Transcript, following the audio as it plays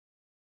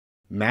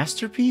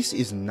Masterpiece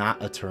is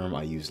not a term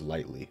I use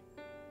lightly.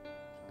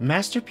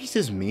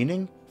 Masterpiece's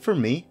meaning, for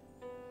me,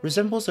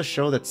 resembles a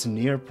show that's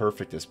near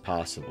perfect as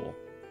possible.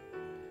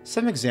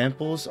 Some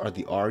examples are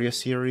the Arya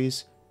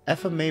series,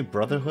 FMA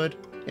Brotherhood,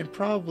 and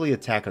probably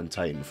Attack on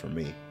Titan for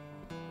me.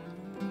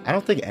 I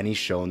don't think any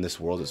show in this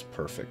world is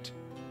perfect.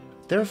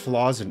 There are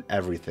flaws in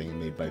everything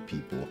made by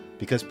people,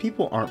 because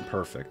people aren't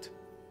perfect.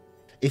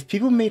 If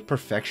people made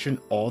perfection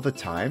all the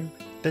time,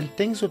 then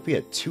things would be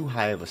at too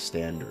high of a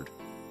standard.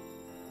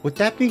 With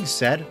that being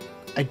said,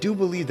 I do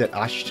believe that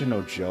Ashita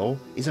No Joe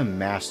is a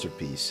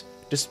masterpiece,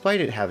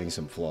 despite it having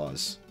some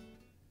flaws.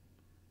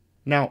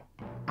 Now,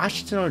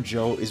 Ashita No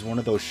Joe is one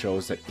of those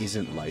shows that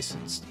isn't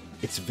licensed.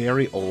 It's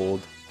very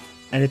old,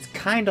 and it's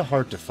kinda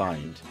hard to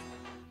find.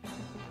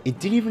 It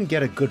didn't even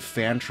get a good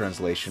fan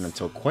translation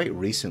until quite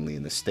recently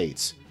in the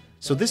States,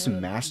 so this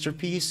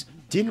masterpiece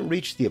didn't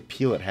reach the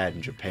appeal it had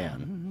in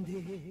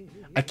Japan.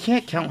 I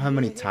can't count how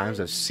many times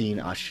I've seen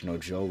Ashita No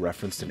Joe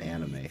referenced in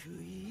anime.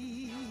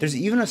 There's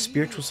even a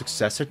spiritual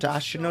successor to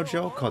Ashita No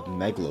Joe called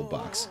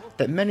Megalobox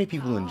that many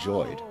people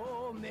enjoyed.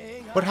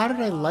 But how did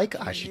I like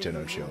Ashita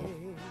No Joe?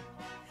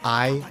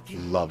 I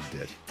loved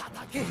it.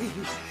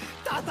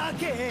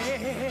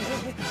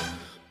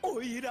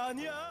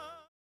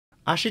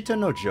 Ashita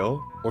No Joe,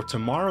 or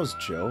Tomorrow's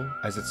Joe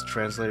as it's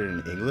translated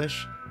in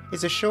English,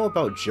 is a show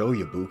about Joe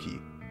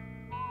Yabuki.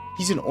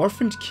 He's an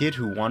orphaned kid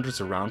who wanders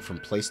around from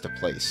place to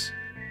place.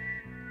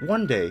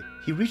 One day,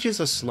 he reaches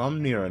a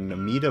slum near a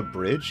Namida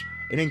bridge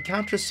and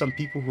encounters some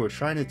people who are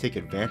trying to take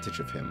advantage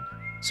of him,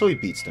 so he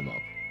beats them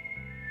up.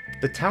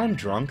 The town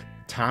drunk,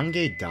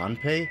 Tange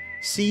Danpei,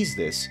 sees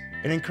this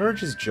and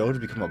encourages Joe to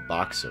become a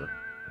boxer.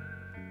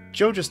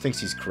 Joe just thinks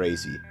he's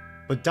crazy,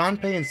 but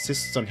Danpei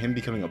insists on him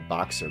becoming a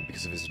boxer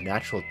because of his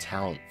natural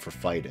talent for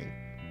fighting.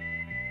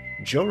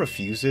 Joe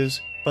refuses,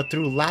 but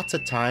through lots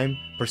of time,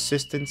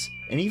 persistence,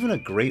 and even a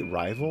great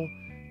rival,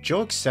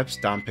 Joe accepts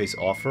Danpei's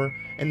offer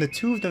and the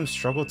two of them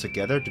struggle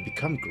together to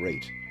become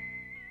great.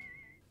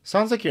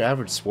 Sounds like your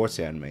average sports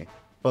anime,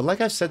 but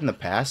like I've said in the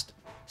past,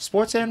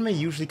 sports anime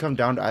usually come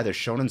down to either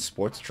shonen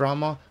sports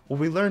drama where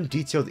we learn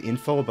detailed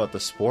info about the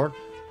sport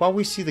while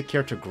we see the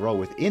character grow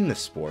within the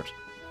sport,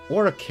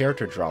 or a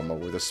character drama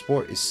where the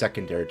sport is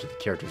secondary to the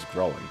character's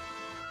growing.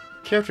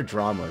 Character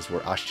drama is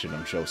where Ashita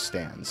No Joe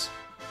stands.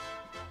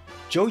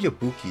 Joe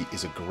Yabuki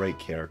is a great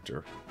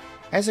character.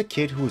 As a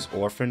kid who was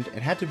orphaned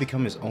and had to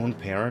become his own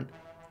parent,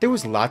 there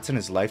was lots in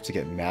his life to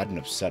get mad and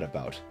upset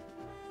about.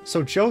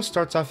 So Joe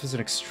starts off as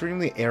an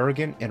extremely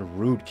arrogant and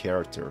rude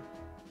character.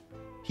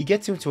 He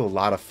gets into a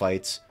lot of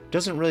fights,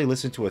 doesn't really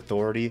listen to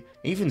authority,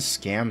 and even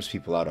scams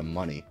people out of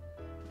money.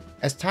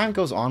 As time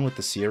goes on with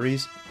the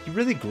series, he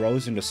really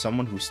grows into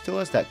someone who still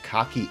has that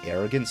cocky,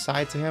 arrogant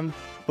side to him,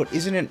 but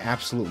isn't an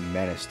absolute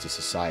menace to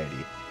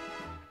society.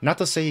 Not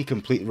to say he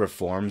completely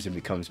reforms and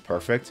becomes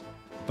perfect,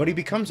 but he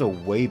becomes a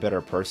way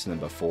better person than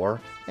before,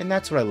 and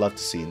that's what I love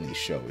to see in these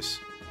shows.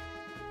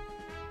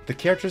 The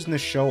characters in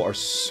this show are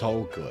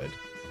so good.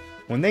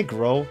 When they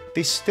grow,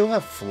 they still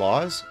have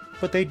flaws,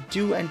 but they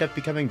do end up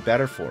becoming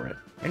better for it,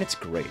 and it's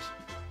great.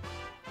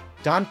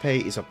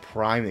 Danpei is a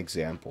prime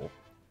example.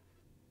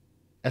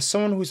 As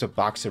someone who's a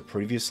boxer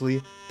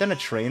previously, then a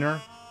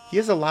trainer, he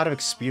has a lot of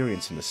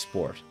experience in the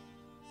sport.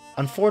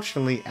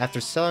 Unfortunately,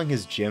 after selling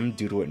his gym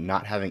due to it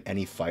not having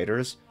any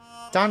fighters,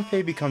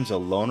 Danpei becomes a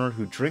loner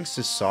who drinks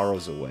his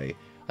sorrows away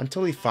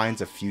until he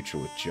finds a future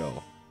with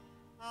Joe.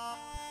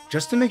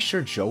 Just to make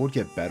sure Joe would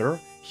get better,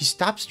 he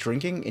stops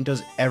drinking and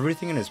does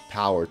everything in his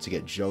power to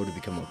get Joe to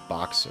become a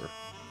boxer.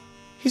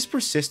 His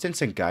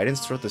persistence and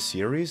guidance throughout the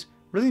series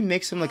really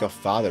makes him like a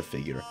father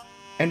figure,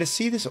 and to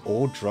see this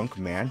old drunk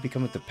man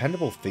become a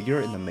dependable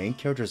figure in the main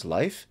character's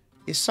life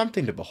is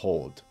something to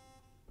behold.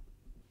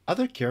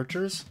 Other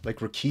characters, like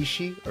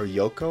Rikishi or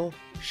Yoko,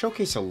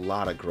 showcase a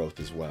lot of growth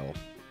as well.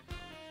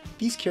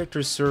 These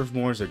characters serve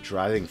more as a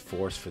driving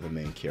force for the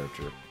main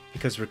character,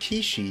 because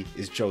Rikishi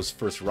is Joe's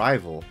first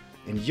rival,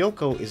 and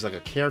Yoko is like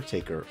a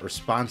caretaker or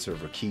sponsor of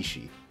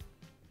Rikishi.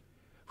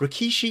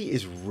 Rikishi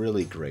is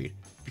really great,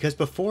 because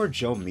before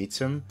Joe meets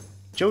him,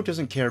 Joe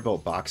doesn't care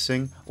about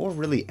boxing or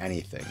really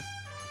anything,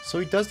 so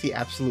he does the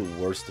absolute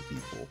worst to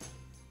people.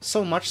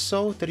 So much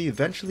so that he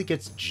eventually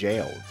gets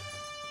jailed.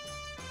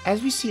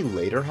 As we see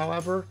later,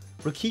 however,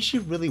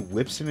 Rikishi really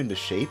whips him into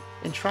shape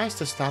and tries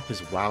to stop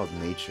his wild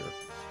nature.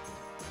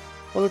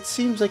 While it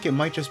seems like it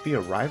might just be a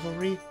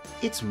rivalry,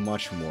 it's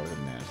much more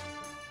than that.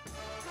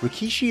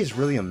 Rikishi is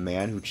really a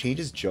man who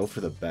changes Joe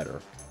for the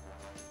better.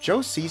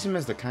 Joe sees him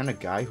as the kind of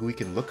guy who he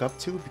can look up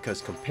to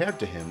because compared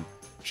to him,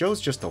 Joe's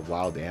just a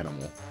wild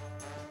animal.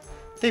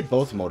 They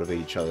both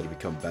motivate each other to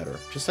become better,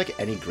 just like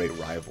any great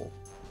rival.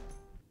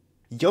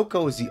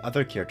 Yoko is the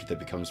other character that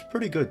becomes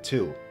pretty good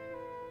too.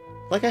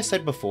 Like I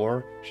said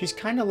before, she's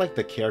kinda like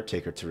the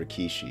caretaker to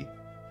Rikishi.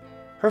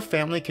 Her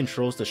family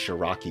controls the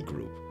Shiraki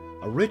Group,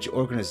 a rich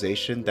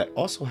organization that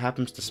also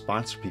happens to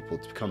sponsor people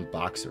to become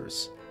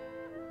boxers.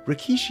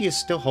 Rikishi is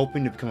still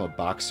hoping to become a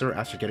boxer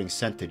after getting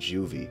sent to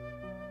juvie.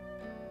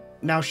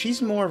 Now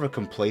she's more of a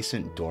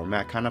complacent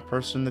doormat kind of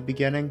person in the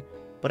beginning,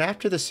 but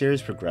after the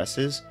series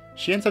progresses,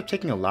 she ends up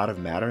taking a lot of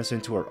matters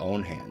into her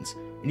own hands,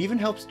 and even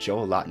helps Joe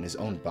a lot in his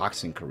own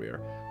boxing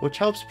career, which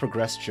helps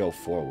progress Joe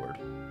forward.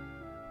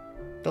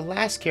 The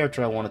last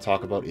character I want to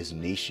talk about is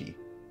Nishi.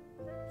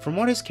 From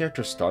what his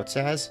character starts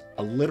as,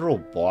 a literal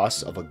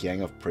boss of a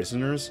gang of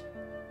prisoners,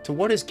 to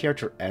what his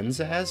character ends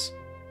as,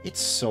 it's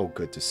so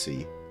good to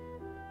see.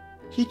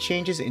 He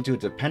changes into a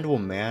dependable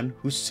man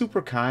who's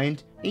super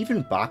kind and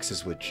even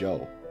boxes with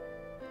Joe.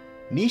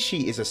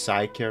 Nishi is a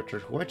side character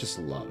who I just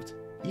loved.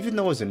 Even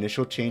though his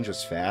initial change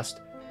was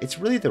fast, it's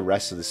really the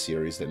rest of the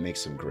series that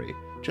makes him great,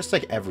 just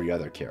like every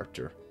other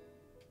character.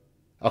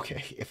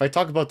 Okay, if I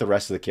talk about the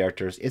rest of the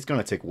characters, it's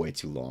gonna take way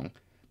too long,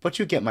 but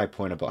you get my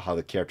point about how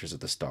the characters are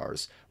the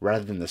stars,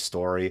 rather than the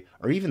story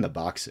or even the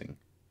boxing.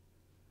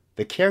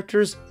 The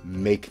characters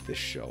make this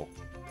show.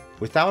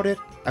 Without it,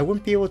 I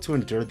wouldn't be able to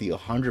endure the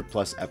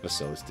 100+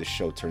 episodes this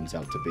show turns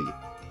out to be.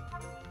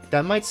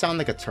 That might sound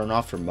like a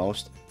turnoff for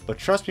most, but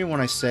trust me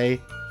when I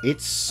say,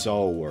 it's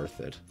so worth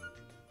it.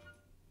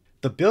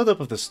 The build-up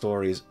of the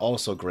story is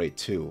also great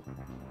too.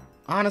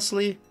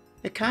 Honestly,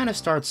 it kinda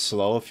starts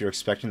slow if you're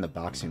expecting the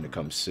boxing to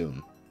come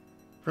soon.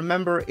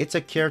 Remember, it's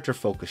a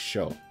character-focused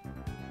show.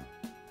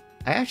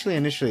 I actually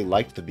initially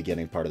liked the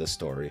beginning part of the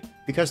story,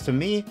 because to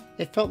me,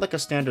 it felt like a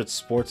standard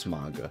sports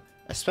manga,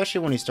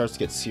 especially when he starts to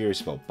get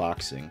serious about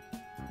boxing.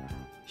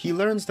 He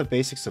learns the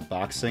basics of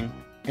boxing,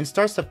 and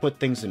starts to put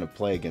things into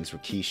play against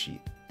Rikishi,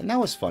 and that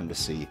was fun to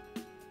see.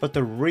 But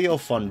the real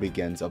fun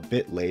begins a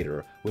bit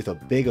later with a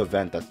big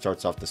event that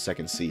starts off the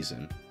second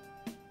season.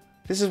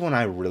 This is when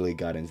I really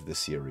got into the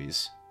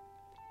series.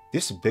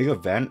 This big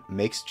event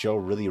makes Joe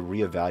really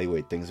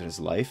reevaluate things in his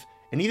life,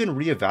 and even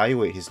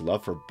reevaluate his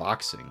love for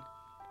boxing.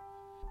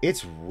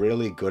 It's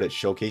really good at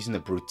showcasing the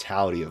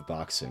brutality of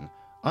boxing,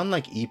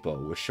 unlike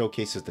Ippo, which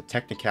showcases the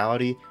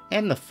technicality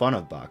and the fun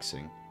of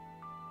boxing.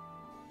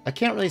 I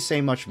can't really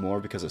say much more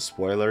because of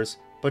spoilers,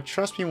 but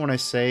trust me when I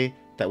say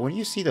that when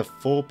you see the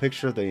full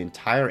picture of the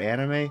entire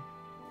anime,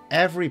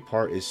 every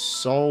part is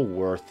so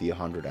worth the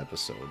 100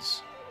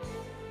 episodes.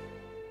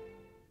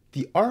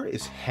 The art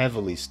is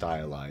heavily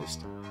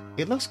stylized.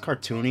 It looks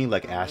cartoony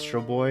like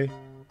Astro Boy,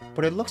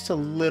 but it looks a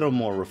little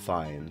more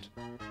refined.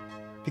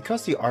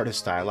 Because the art is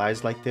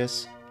stylized like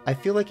this, I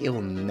feel like it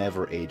will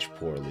never age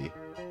poorly.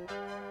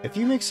 If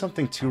you make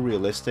something too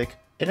realistic,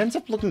 it ends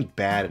up looking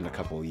bad in a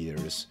couple of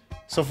years,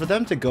 so for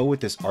them to go with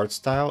this art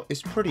style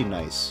is pretty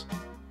nice.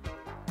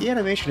 The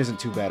animation isn't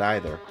too bad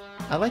either.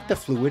 I like the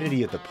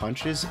fluidity of the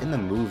punches and the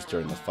moves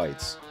during the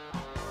fights.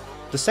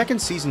 The second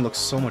season looks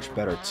so much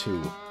better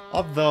too,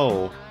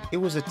 although it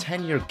was a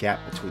 10-year gap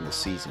between the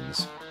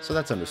seasons, so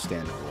that's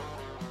understandable.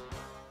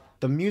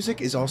 The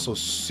music is also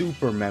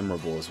super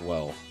memorable as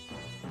well.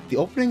 The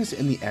openings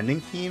and the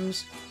ending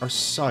themes are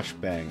such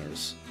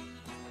bangers.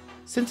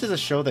 Since it's a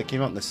show that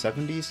came out in the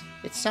 70s,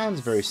 it sounds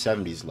very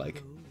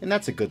 70s-like, and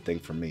that's a good thing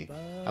for me.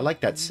 I like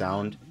that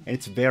sound, and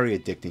it's very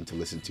addicting to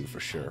listen to for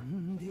sure.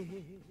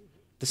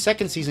 The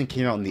second season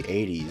came out in the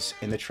 80s,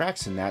 and the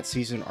tracks in that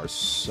season are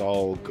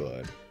so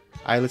good.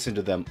 I listen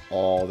to them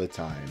all the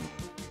time.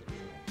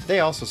 They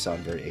also sound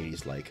very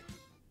 80s-like.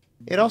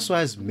 It also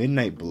has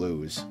Midnight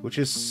Blues, which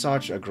is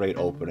such a great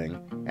opening,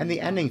 and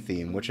the ending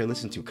theme, which I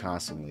listen to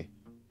constantly.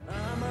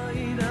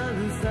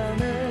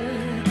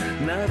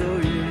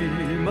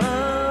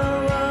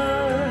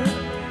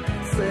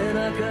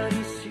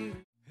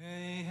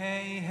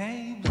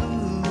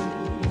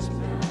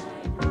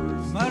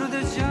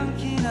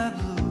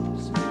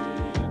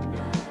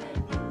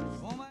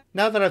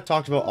 Now that I've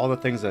talked about all the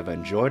things I've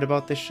enjoyed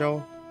about this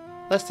show,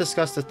 let's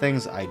discuss the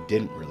things I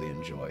didn't really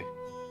enjoy.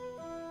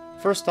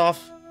 First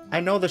off, I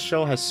know the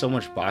show has so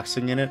much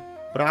boxing in it,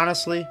 but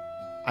honestly,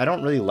 I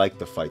don't really like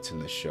the fights in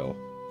this show.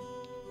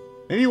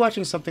 Maybe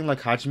watching something like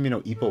Hajime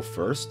no Ippo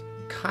first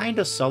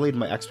kinda sullied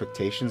my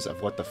expectations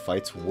of what the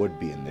fights would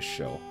be in this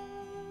show.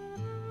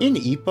 In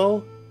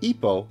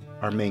Ippo,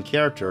 our main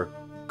character,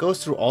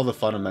 goes through all the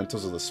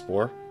fundamentals of the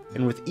sport,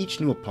 and with each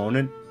new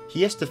opponent,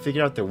 he has to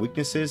figure out their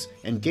weaknesses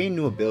and gain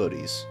new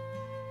abilities.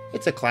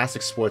 It's a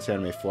classic sports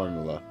anime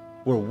formula,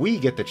 where we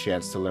get the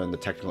chance to learn the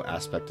technical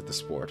aspect of the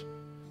sport.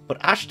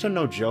 But Ashita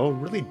No Joe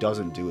really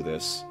doesn't do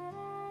this.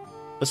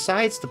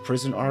 Besides the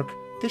prison arc,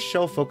 this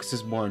show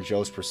focuses more on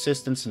Joe's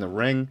persistence in the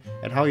ring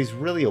and how he's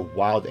really a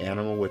wild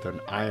animal with an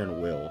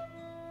iron will.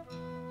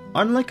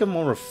 Unlike a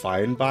more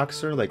refined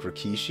boxer like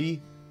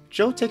Rikishi,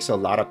 Joe takes a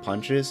lot of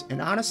punches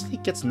and honestly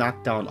gets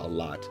knocked down a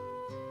lot.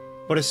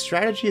 But his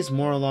strategy is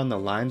more along the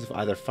lines of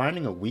either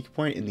finding a weak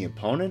point in the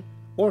opponent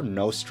or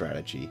no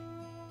strategy.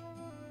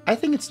 I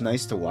think it's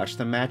nice to watch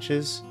the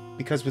matches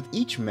because with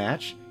each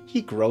match,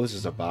 he grows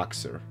as a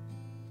boxer.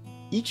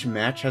 Each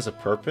match has a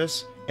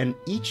purpose, and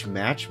each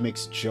match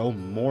makes Joe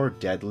more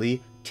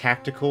deadly,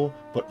 tactical,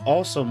 but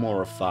also more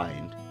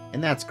refined,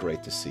 and that's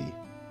great to see.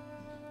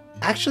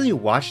 Actually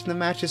watching the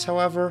matches,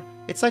 however,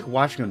 it's like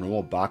watching a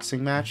normal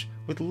boxing match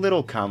with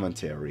little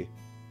commentary.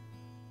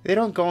 They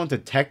don't go into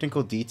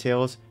technical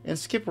details and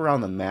skip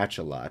around the match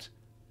a lot.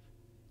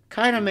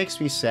 Kinda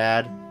makes me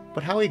sad,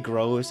 but how he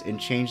grows and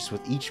changes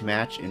with each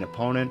match and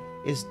opponent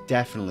is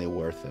definitely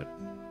worth it.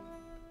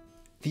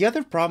 The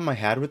other problem I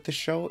had with the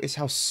show is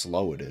how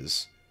slow it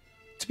is.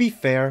 To be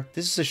fair,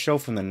 this is a show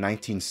from the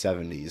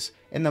 1970s,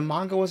 and the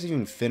manga wasn't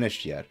even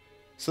finished yet,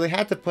 so they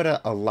had to put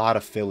a lot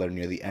of filler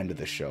near the end of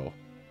the show.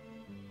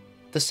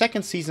 The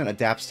second season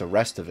adapts the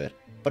rest of it,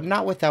 but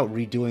not without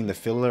redoing the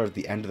filler at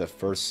the end of the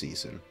first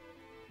season.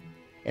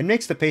 It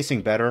makes the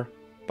pacing better,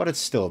 but it's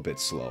still a bit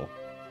slow.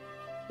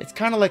 It's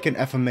kinda like an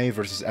FMA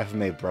versus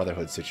FMA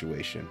Brotherhood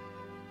situation.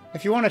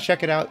 If you want to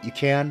check it out, you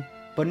can,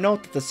 but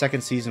note that the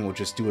second season will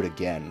just do it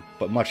again,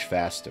 but much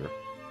faster.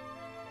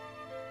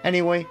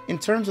 Anyway, in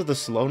terms of the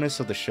slowness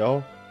of the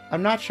show,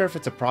 I'm not sure if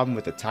it's a problem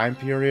with the time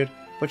period,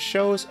 but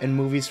shows and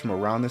movies from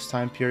around this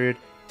time period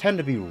tend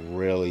to be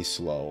really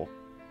slow.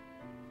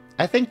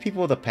 I think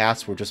people of the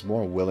past were just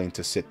more willing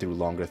to sit through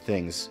longer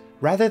things,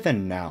 rather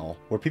than now,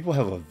 where people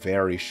have a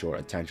very short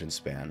attention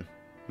span,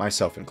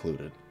 myself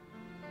included.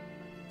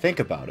 Think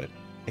about it.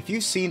 If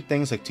you've seen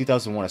things like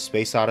 2001: A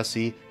Space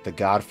Odyssey, The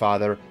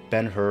Godfather,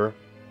 Ben-Hur,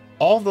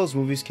 all of those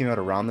movies came out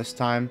around this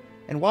time,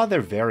 and while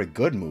they're very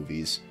good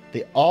movies,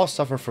 they all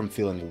suffer from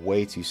feeling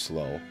way too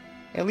slow,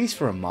 at least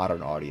for a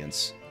modern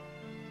audience.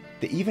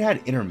 They even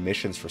had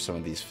intermissions for some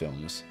of these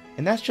films,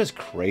 and that's just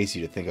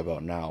crazy to think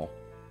about now.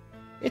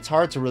 It's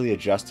hard to really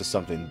adjust to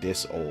something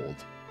this old.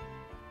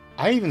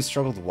 I even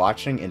struggled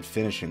watching and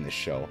finishing this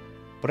show,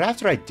 but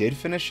after I did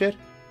finish it,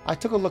 I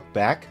took a look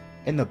back,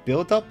 and the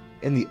build-up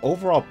and the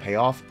overall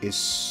payoff is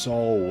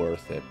so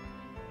worth it.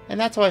 And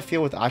that's how I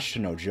feel with Ashita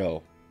No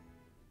Joe.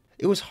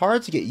 It was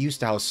hard to get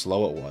used to how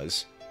slow it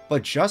was,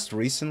 but just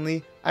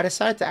recently, I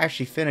decided to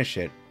actually finish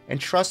it, and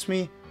trust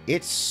me,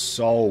 it's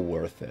so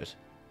worth it.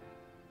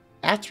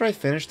 After I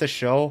finished the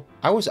show,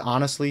 I was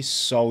honestly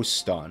so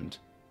stunned.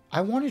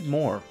 I wanted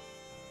more.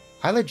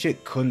 I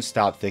legit couldn't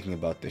stop thinking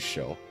about this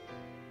show.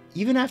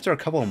 Even after a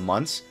couple of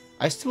months,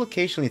 I still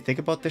occasionally think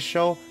about this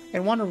show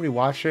and want to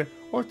rewatch it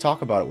or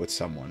talk about it with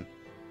someone.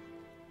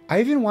 I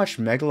even watched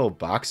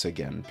Megalobox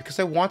again because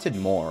I wanted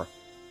more,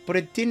 but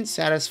it didn't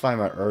satisfy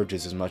my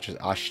urges as much as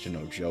Ashita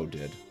No Joe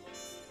did.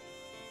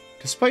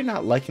 Despite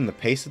not liking the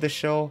pace of the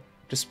show,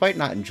 despite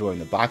not enjoying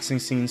the boxing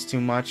scenes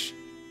too much,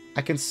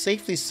 I can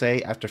safely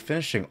say after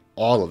finishing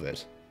all of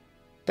it,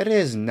 that it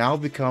has now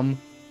become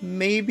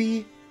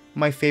maybe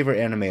my favorite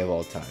anime of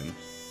all time.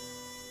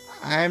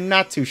 I'm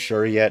not too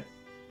sure yet,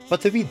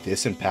 but to be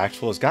this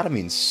impactful has gotta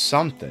mean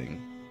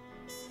something,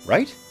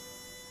 right?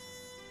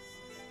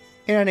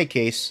 In any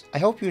case, I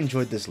hope you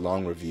enjoyed this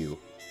long review.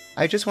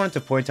 I just wanted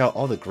to point out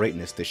all the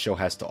greatness this show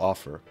has to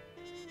offer.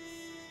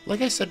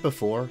 Like I said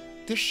before,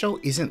 this show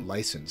isn't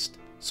licensed,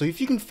 so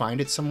if you can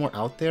find it somewhere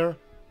out there,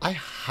 I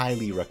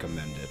highly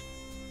recommend it.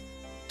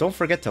 Don't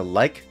forget to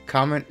like,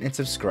 comment, and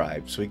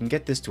subscribe so we can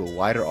get this to a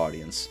wider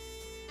audience.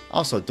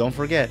 Also, don't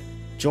forget,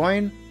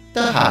 join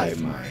the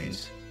Hive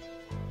Mind.